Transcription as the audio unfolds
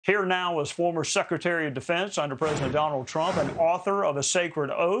Here now is former Secretary of Defense under President Donald Trump and author of A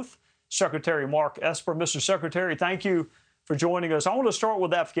Sacred Oath, Secretary Mark Esper. Mr. Secretary, thank you for joining us. I want to start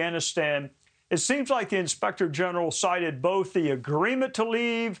with Afghanistan. It seems like the Inspector General cited both the agreement to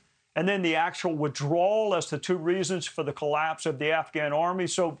leave and then the actual withdrawal as the two reasons for the collapse of the Afghan army.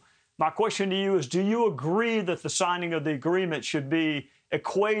 So my question to you is, do you agree that the signing of the agreement should be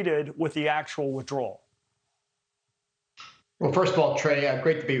equated with the actual withdrawal? Well, first of all, Trey,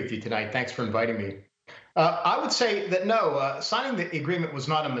 great to be with you tonight. Thanks for inviting me. I would say that no, signing the agreement was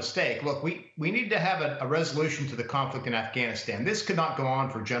not a mistake. Look, we need to have a resolution to the conflict in Afghanistan. This could not go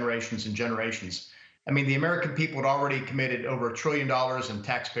on for generations and generations. I mean, the American people had already committed over $1 trillion in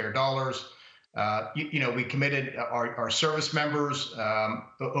taxpayer dollars. We committed our service members.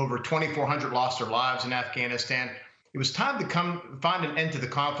 Over 2,400 lost their lives in Afghanistan. It was time to find an end to the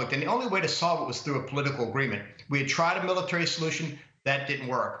conflict, and the only way to solve it was through a political agreement. We had tried a military solution. That didn't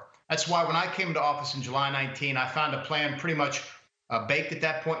work. That's why when I came into office in July 19, I found a plan pretty much baked at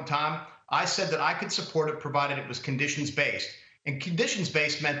that point in time. I said that I could support it provided it was conditions-based. And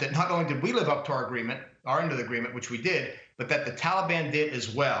conditions-based meant that not only did we live up to our agreement, our end of the agreement, which we did, but that the Taliban did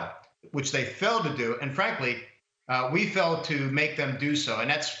as well, which they failed to do. And frankly, we failed to make them do so. And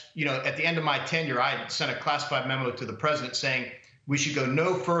that's, at the end of my tenure, I sent a classified memo to the president saying we should go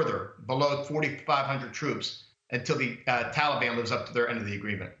no further below 4,500 troops until the Taliban lives up to their end of the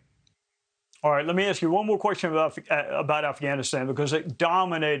agreement. All right, let me ask you one more question about Afghanistan, because it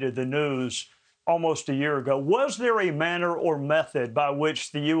dominated the news almost a year ago. Was there a manner or method by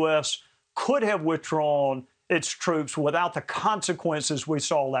which the U.S. could have withdrawn its troops without the consequences we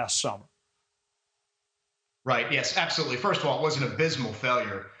saw last summer? Right. Yes, absolutely. First of all, it was an abysmal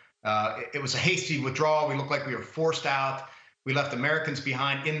failure. It was a hasty withdrawal. We looked like we were forced out. We left Americans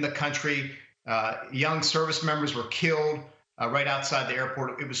behind in the country. Young service members were killed right outside the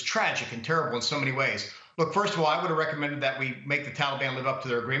airport. It was tragic and terrible in so many ways. Look, first of all, I would have recommended that we make the Taliban live up to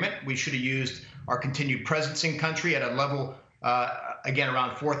their agreement. We should have used our continued presence in country at a level, again,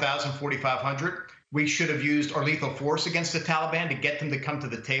 around 4,000, 4,500. We should have used our lethal force against the Taliban to get them to come to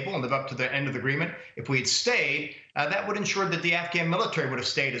the table and live up to the end of the agreement. If we had stayed, that would ensure that the Afghan military would have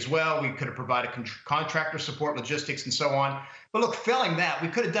stayed as well. We could have provided contractor support, logistics, and so on. But look, failing that, we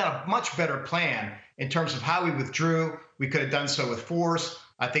could have done a much better plan in terms of how we withdrew. We could have done so with force.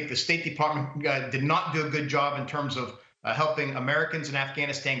 I think the State Department did not do a good job in terms of helping Americans in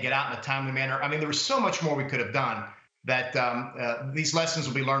Afghanistan get out in a timely manner. I mean, there was so much more we could have done that these lessons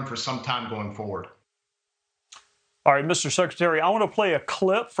will be learned for some time going forward. All right, Mr. Secretary, I want to play a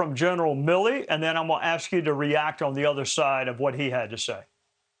clip from General Milley, and then I'm going to ask you to react on the other side of what he had to say.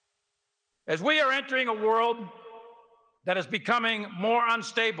 As we are entering a world that is becoming more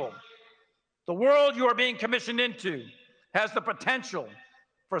unstable, the world you are being commissioned into has the potential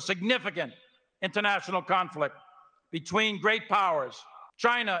for significant international conflict between great powers,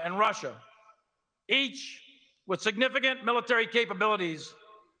 China and Russia, each with significant military capabilities,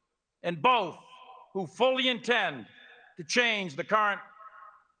 and both who fully intend to change the current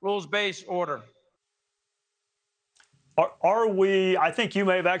rules-based order. Are we, I think you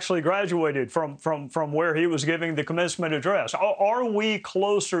may have actually graduated from where he was giving the commencement address. Are we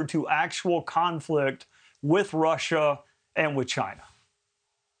closer to actual conflict with Russia and with China?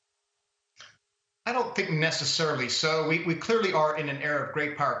 I don't think necessarily so. We clearly are in an era of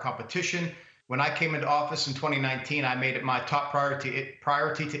great power competition. When I came into office in 2019, I made it my top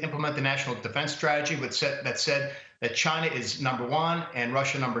priority to implement the national defense strategy that said that China is #1 and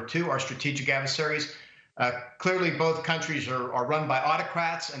Russia #2, our strategic adversaries. Clearly, both countries are run by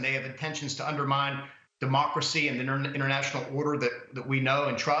autocrats, and they have intentions to undermine democracy and the international order that we know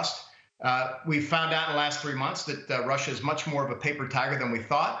and trust. We found out in the last 3 months that Russia is much more of a paper tiger than we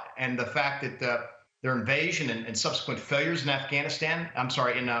thought, and the fact that their invasion and subsequent failures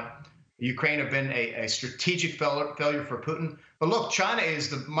in Ukraine have been a strategic failure for Putin. But look, China is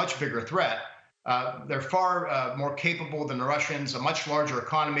the much bigger threat. They're far more capable than the Russians, a much larger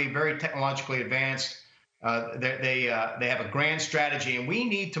economy, very technologically advanced. They have a grand strategy, and we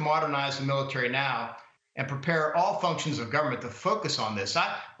need to modernize the military now and prepare all functions of government to focus on this.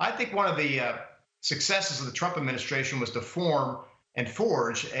 I think one of the successes of the Trump administration was to form and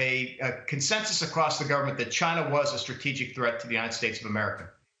forge a consensus across the government that China was a strategic threat to the United States of America.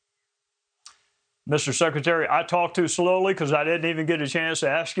 Mr. Secretary, I talked too slowly because I didn't even get a chance to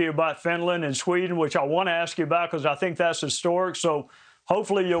ask you about Finland and Sweden, which I want to ask you about because I think that's historic. So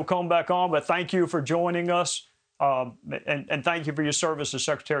hopefully you'll come back on. But thank you for joining us, and thank you for your service as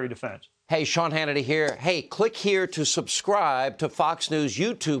Secretary of Defense. Hey, Sean Hannity here. Hey, click here to subscribe to Fox News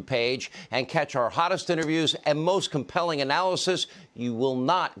YouTube page and catch our hottest interviews and most compelling analysis. You will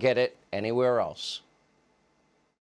not get it anywhere else.